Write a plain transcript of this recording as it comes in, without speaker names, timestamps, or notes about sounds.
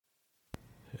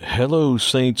Hello,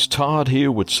 Saints. Todd here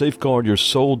with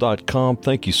SafeguardYourSoul.com.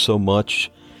 Thank you so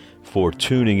much for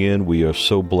tuning in. We are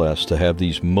so blessed to have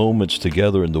these moments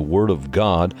together in the Word of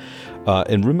God.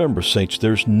 And remember, Saints,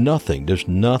 there's nothing,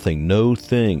 no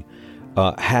thing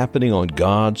happening on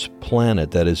God's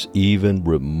planet that is even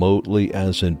remotely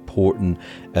as important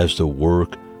as the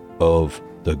work of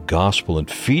the gospel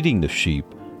and feeding the sheep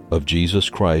of Jesus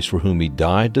Christ, for whom He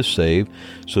died to save,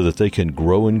 so that they can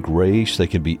grow in grace, they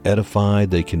can be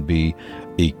edified, they can be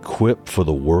equipped for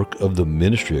the work of the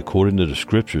ministry according to the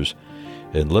Scriptures.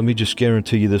 And let me just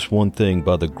guarantee you this one thing: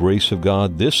 by the grace of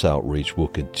God, this outreach will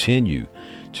continue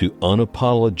to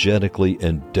unapologetically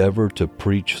endeavor to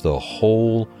preach the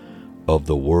whole of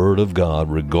the Word of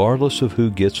God, regardless of who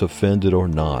gets offended or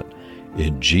not,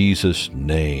 in Jesus'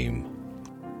 name.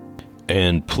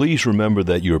 And please remember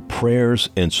that your prayers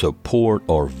and support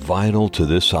are vital to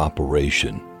this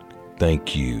operation.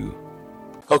 Thank you.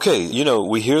 Okay,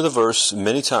 we hear the verse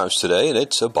many times today, and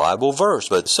it's a Bible verse,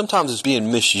 but sometimes it's being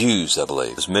misused, I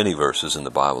believe. There's many verses in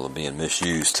the Bible are being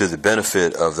misused to the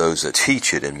benefit of those that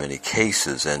teach it in many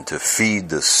cases, and to feed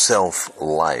the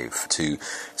self-life, to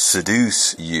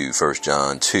seduce you, 1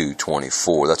 John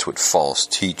 2:24. That's what false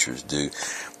teachers do.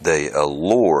 They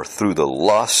allure through the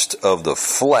lust of the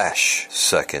flesh,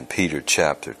 2 Peter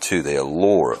chapter 2. They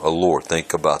allure.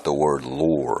 Think about the word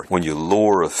lure. When you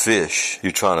lure a fish,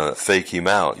 you're trying to fake him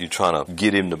out. You're trying to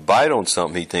get him to bite on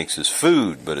something he thinks is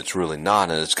food, but it's really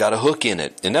not, and it's got a hook in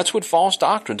it. And that's what false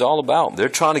doctrine's all about. They're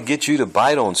trying to get you to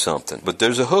bite on something, but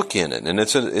there's a hook in it, and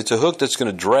it's a hook that's going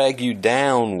to drag you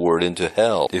downward into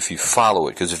hell if you follow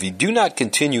it. Because if you do not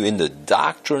continue in the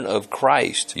doctrine of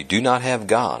Christ, you do not have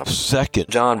God. 2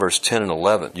 John verse 10 and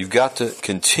 11. You've got to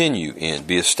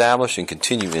be established and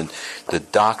continue in the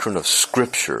doctrine of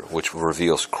Scripture, which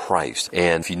reveals Christ.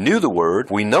 And if you knew the Word,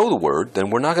 we know the Word, then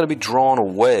we're not going to be drawn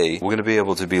away. We're going to be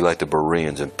able to be like the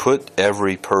Bereans and put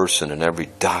every person and every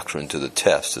doctrine to the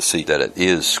test to see that it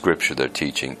is Scripture they're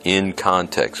teaching in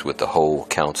context with the whole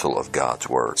counsel of God's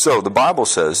Word. So the Bible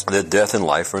says that death and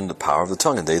life are in the power of the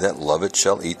tongue, and they that love it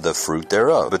shall eat the fruit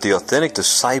thereof. But the authentic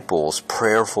disciples'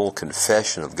 prayerful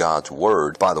confession of God's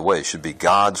Word, by the way, should be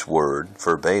God's Word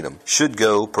verbatim, could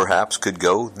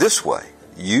go this way.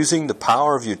 Using the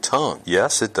power of your tongue.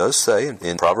 Yes, it does say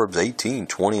in Proverbs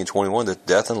 18:20 and 21 that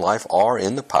death and life are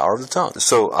in the power of the tongue.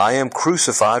 So I am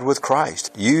crucified with Christ.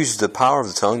 Use the power of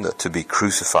the tongue to be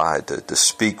crucified, to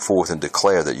speak forth and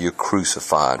declare that you're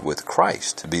crucified with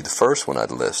Christ. To be the first one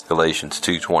I'd list. Galatians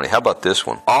 2:20. How about this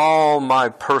one? All my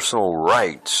personal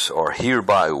rights are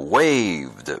hereby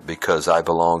waived because I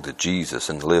belong to Jesus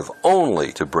and live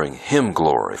only to bring Him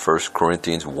glory. 1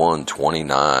 Corinthians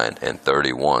 1:29 and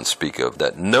 31 speak of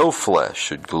that no flesh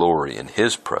should glory in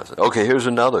His presence. Okay, here's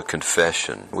another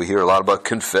confession. We hear a lot about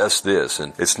confess this,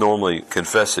 and it's normally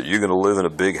confess that you're going to live in a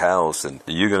big house and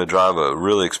you're going to drive a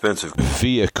really expensive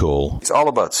vehicle. It's all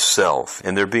about self,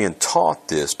 and they're being taught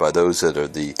this by those that are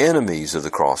the enemies of the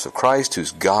cross of Christ,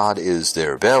 whose God is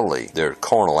their belly, their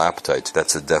carnal appetites.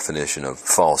 That's the definition of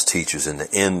false teachers in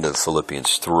the end of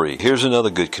Philippians 3. Here's another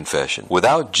good confession.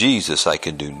 Without Jesus, I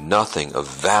can do nothing of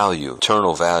value,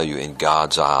 eternal value in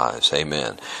God's eyes. Amen.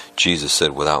 Jesus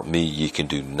said, without me ye can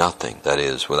do nothing. That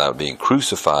is, without being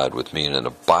crucified with me in an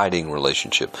abiding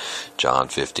relationship. John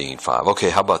 15:5. Okay,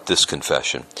 how about this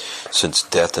confession? Since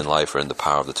death and life are in the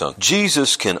power of the tongue.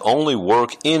 Jesus can only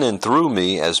work in and through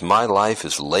me as my life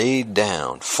is laid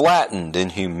down, flattened in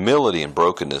humility and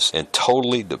brokenness, and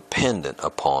totally dependent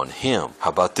upon Him. How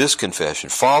about this confession?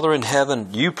 Father in heaven,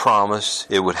 you promised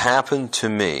it would happen to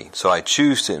me, so I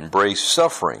choose to embrace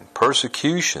suffering,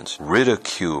 persecutions,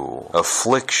 ridicule,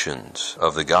 afflictions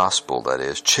of the gospel, that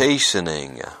is,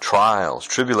 chastening, trials,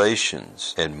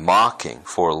 tribulations, and mocking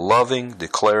for loving,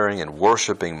 declaring, and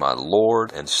worshiping my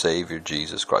Lord and Savior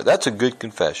Jesus Christ. That's a good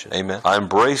confession. Amen. I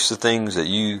embrace the things that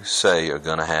you say are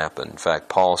going to happen. In fact,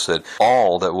 Paul said,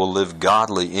 all that will live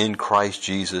godly in Christ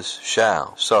Jesus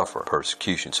shall suffer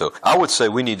persecution. So I would say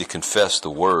we need to confess the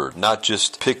Word, not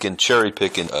just cherry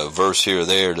picking a verse here or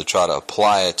there to try to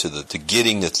apply it to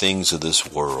getting the things of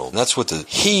this world. And that's what the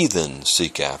heathen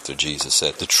seek after, Jesus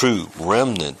said. The true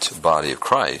remnant body of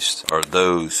Christ are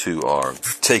those who are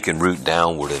taking root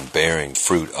downward and bearing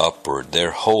fruit upward.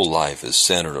 Their whole life is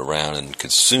centered around and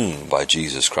consumed by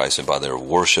Jesus Christ and by their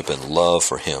worship and love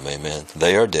for Him. Amen.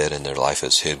 They are dead and their life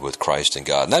is hid with Christ in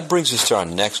God. And that brings us to our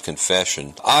next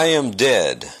confession. I am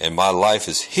dead and my life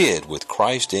is hid with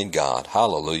Christ in God.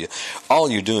 Hallelujah.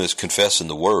 All you're doing is confessing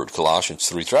the Word. Colossians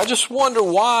 3:3. I just wonder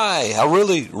why. I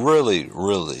really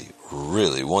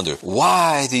really wonder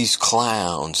why these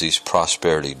clowns, these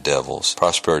prosperity devils,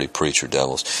 prosperity preacher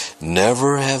devils,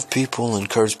 never have people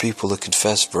encourage people to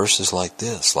confess verses like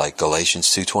this, like Galatians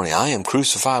 2:20. I am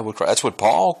crucified with Christ. That's what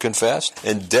Paul confessed.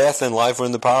 And death and life are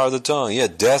in the power of the tongue. Yeah,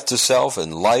 death to self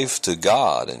and life to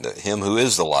God and to Him who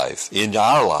is the life in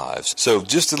our lives. So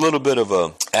just a little bit of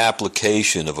a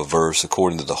application of a verse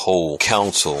according to the whole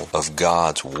counsel of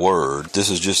God's Word. This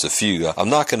is just a few. I'm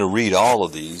not going to read all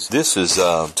of these. This is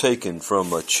taken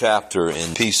from a chapter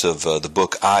and piece of the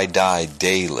book I Die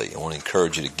Daily. I want to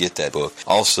encourage you to get that book.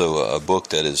 Also, a book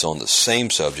that is on the same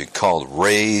subject called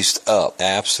Raised Up.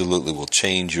 Absolutely will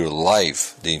change your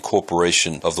life. The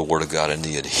incorporation of the Word of God and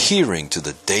the adhering to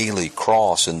the daily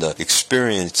cross and the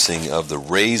experiencing of the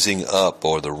raising up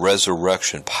or the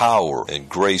resurrection power and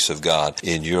grace of God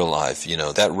in your life. You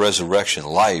know, that resurrection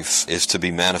life is to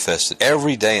be manifested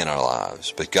every day in our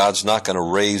lives. But God's not going to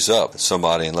raise up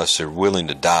somebody unless they're willing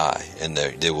to die, and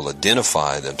they will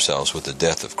identify themselves with the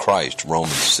death of Christ,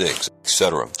 Romans 6,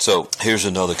 etc. So here's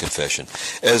another confession.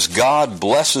 As God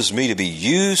blesses me to be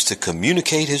used to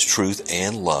communicate His truth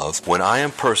and love, when I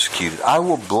am persecuted, I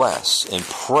will bless and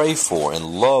pray for and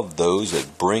love those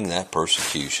that bring that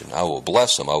persecution. I will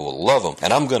bless them. I will love them.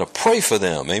 And I'm going to pray for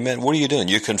them. Amen. What are you doing?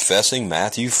 You're confessing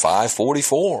Matthew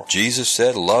 5:44. Jesus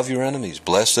said, love your enemies.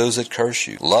 Bless those that curse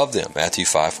you. Love them. Matthew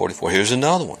 5:44. Here's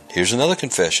another one. Here's another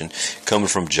confession coming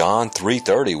from John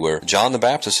 3:30, where John the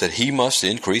Baptist said, He must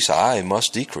increase, I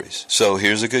must decrease. So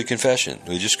here's a good confession.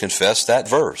 We just confess that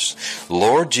verse.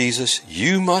 Lord Jesus,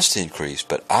 You must increase,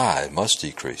 but I must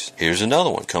decrease. Here's another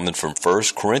one coming from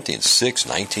 1 Corinthians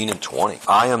 6:19 and 20.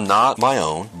 I am not my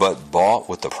own, but bought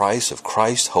with the price of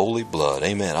Christ's holy blood.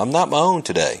 Amen. I'm not my own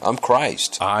today. I'm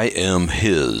Christ. I am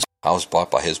His. I was bought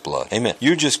by His blood. Amen.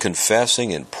 You're just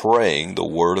confessing and praying the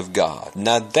Word of God.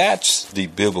 Now that's the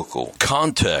biblical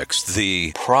context,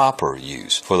 the proper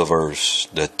use for the verse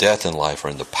that death and life are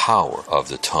in the power of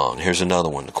the tongue. Here's another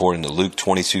one. According to Luke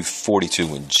 22:42,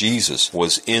 when Jesus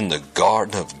was in the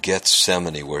Garden of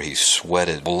Gethsemane where He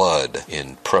sweated blood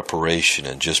in preparation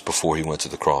and just before He went to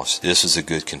the cross. This is a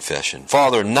good confession.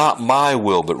 Father, not my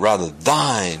will, but rather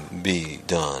Thine be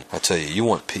done. I tell you, you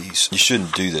want peace. You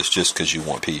shouldn't do this just because you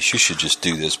want peace. You should just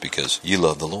do this because you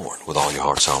love the Lord with all your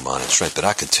heart, soul, mind, and strength. But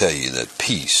I can tell you that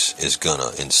peace is going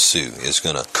to ensue. It's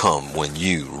going to come when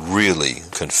you really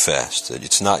confess that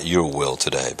it's not your will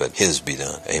today, but His be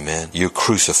done. Amen. You're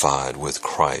crucified with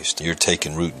Christ. You're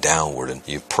taking root downward, and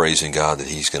you're praising God that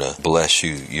He's going to bless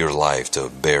you, your life to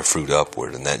bear fruit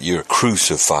upward, and that you're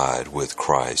crucified with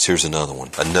Christ. Here's another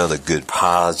one. Another good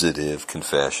positive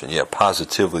confession. Yeah,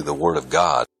 positively the Word of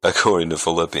God. According to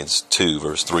Philippians 2,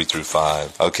 verse 3 through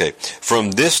 5. Okay,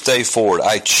 from this day forward,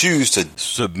 I choose to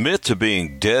submit to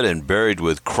being dead and buried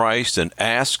with Christ and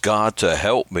ask God to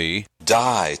help me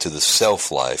die to the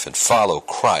self-life and follow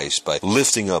Christ by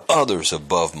lifting up others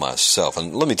above myself.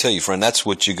 And let me tell you, friend, that's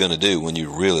what you're going to do when you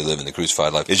really live in the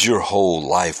crucified life, is your whole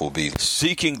life will be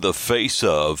seeking the face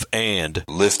of and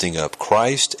lifting up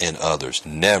Christ and others,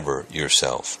 never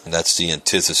yourself. And that's the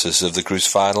antithesis of the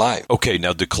crucified life. Okay,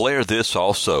 now declare this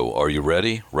also. Are you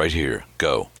ready? Right here.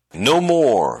 Go. No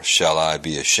more shall I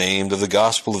be ashamed of the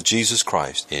gospel of Jesus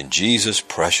Christ, in Jesus'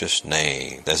 precious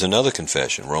name. There's another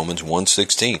confession, Romans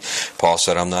 1:16. Paul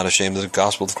said, I'm not ashamed of the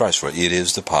gospel of Christ, for it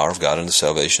is the power of God unto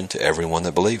salvation to everyone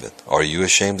that believeth. Are you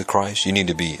ashamed of Christ? You need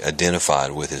to be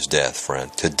identified with His death,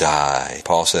 friend, to die.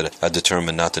 Paul said, I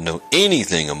determined not to know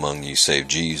anything among you save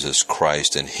Jesus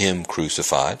Christ and Him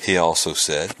crucified. He also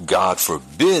said, God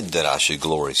forbid that I should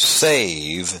glory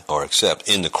save or except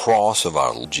in the cross of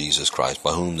our Lord Jesus Christ,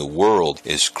 by whom the world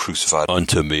is crucified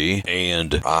unto me,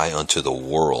 and I unto the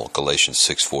world. Galatians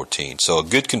 6:14. So a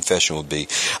good confession would be,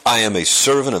 I am a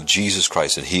servant of Jesus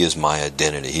Christ, and He is my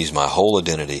identity. He's my whole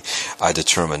identity. I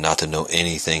determine not to know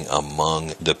anything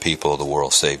among the people of the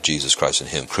world save Jesus Christ and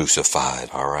Him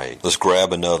crucified. All right, let's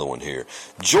grab another one here.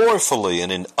 Joyfully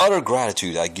and in utter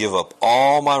gratitude, I give up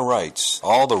all my rights,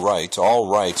 all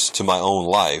rights to my own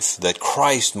life, that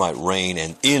Christ might reign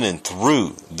and in and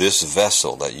through this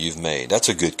vessel that you've made. That's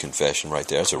a good confession right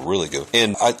there. That's a really good.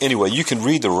 And anyway, you can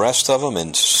read the rest of them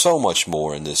and so much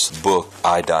more in this book,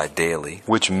 I Die Daily,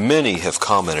 which many have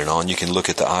commented on. You can look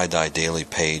at the I Die Daily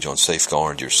page on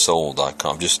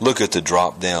safeguardyoursoul.com. Just look at the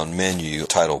drop-down menu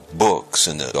titled Books,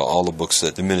 and all the books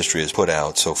that the ministry has put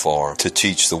out so far to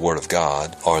teach the Word of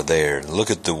God are there. Look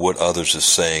at what others are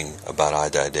saying about I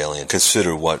Die Daily, and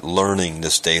consider what learning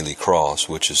this daily cross,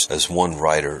 which is, as one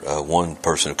writer, one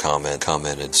person who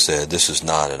commented said, this is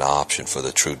not an option for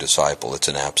the true disciple. It's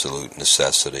an absolute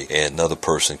necessity. And another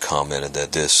person commented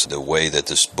that the way that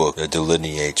this book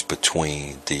delineates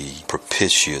between the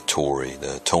propitiatory,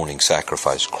 the atoning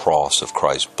sacrifice cross of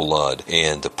Christ's blood,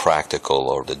 and the practical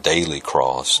or the daily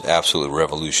cross absolutely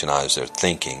revolutionized their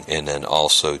thinking. And then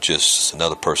also just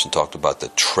another person talked about the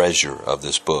treasure of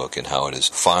this book and how it is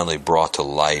finally brought to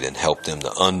light and helped them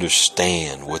to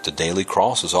understand what the daily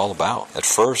cross is all about. At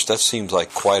first, that seems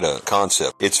like quite a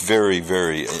concept. It's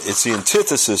it's the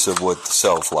antithesis of what the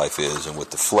self-life is and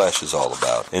what the flesh is all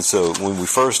about. And so when we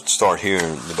first start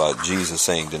hearing about Jesus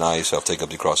saying, deny yourself, take up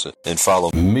the cross, and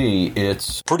follow me,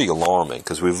 it's pretty alarming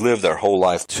because we've lived our whole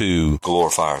life to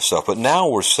glorify ourselves. But now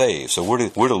we're saved, so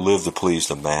we're to live to please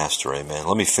the Master. Amen.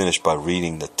 Let me finish by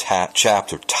reading the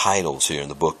chapter titles here in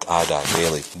the book, I Die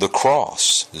Daily. The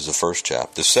Cross is the first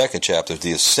chapter. The second chapter is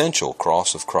the essential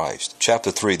cross of Christ.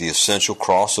 Chapter 3, the essential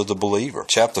cross of the believer.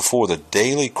 Chapter 4, the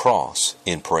daily cross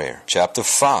in prayer. Chapter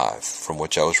 5, from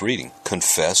which I was reading,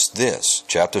 confess this.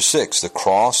 Chapter 6, the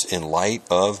cross in light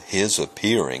of his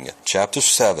appearing. Chapter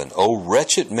 7, O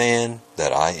wretched man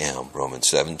that I am,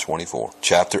 Romans 7:24.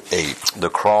 Chapter 8, the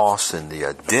cross and the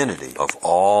identity of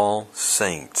all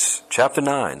saints. Chapter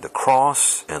 9, the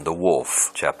cross and the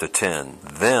wolf. Chapter 10,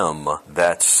 them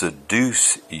that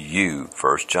seduce you.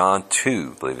 1 John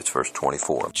 2, I believe it's verse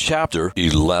 24. Chapter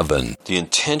 11, the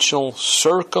intentional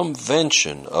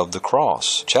circumvention of the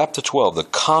cross. Chapter 12, the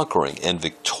conquering and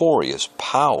victorious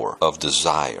power of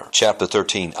desire. Chapter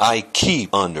 13, I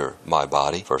keep under my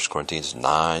body. 1 Corinthians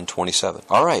 9:27.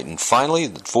 All right, and finally,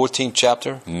 the 14th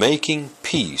chapter, making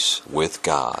peace with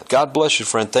God. God bless you,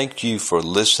 friend. Thank you for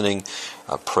listening.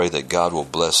 I pray that God will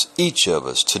bless each of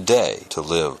us today to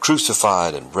live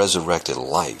crucified and resurrected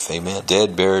life. Amen.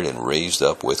 Dead, buried, and raised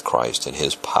up with Christ in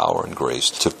his power and grace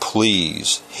to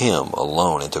please him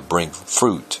alone and to bring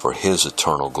fruit for his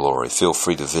eternal glory. Feel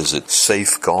free to visit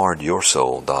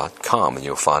safeguardyoursoul.com and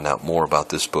you'll find out more about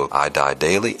this book, I Die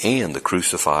Daily, and The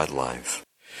Crucified Life.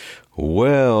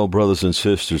 Well, brothers and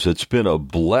sisters, it's been a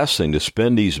blessing to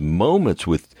spend these moments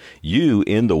with you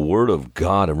in the Word of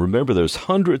God. And remember, there's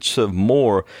hundreds of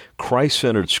more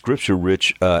Christ-centered,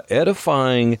 Scripture-rich,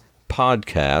 edifying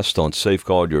podcasts on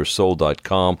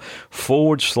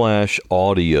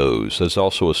safeguardyoursoul.com/audios. There's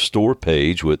also a store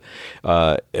page with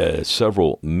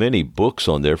many books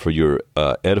on there for your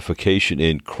edification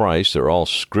in Christ. They're all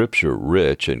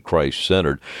Scripture-rich and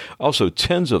Christ-centered. Also,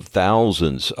 tens of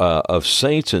thousands of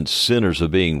saints and sinners are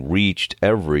being reached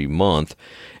every month.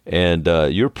 And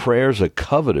your prayers are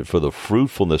coveted for the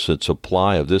fruitfulness and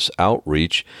supply of this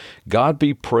outreach. God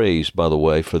be praised, by the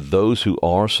way, for those who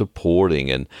are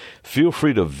supporting. And feel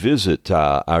free to visit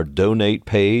our donate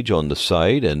page on the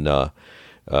site. And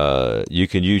you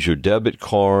can use your debit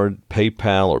card,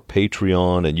 PayPal, or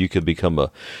Patreon, and you can become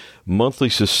a monthly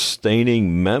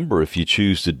sustaining member if you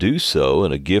choose to do so.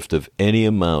 And a gift of any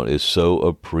amount is so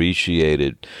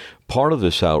appreciated. Part of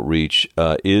this outreach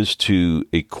is to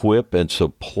equip and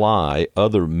supply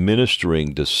other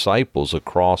ministering disciples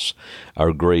across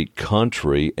our great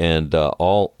country and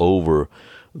all over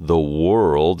the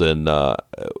world. And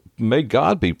may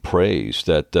God be praised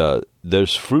that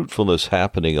there's fruitfulness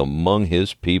happening among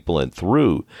his people and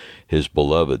through his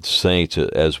beloved saints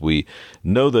as we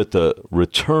know that the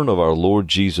return of our Lord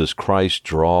Jesus Christ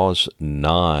draws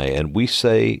nigh. And we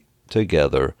say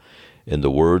together, in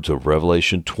the words of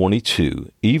Revelation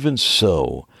 22, even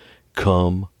so,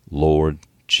 come, Lord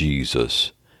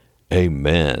Jesus.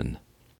 Amen.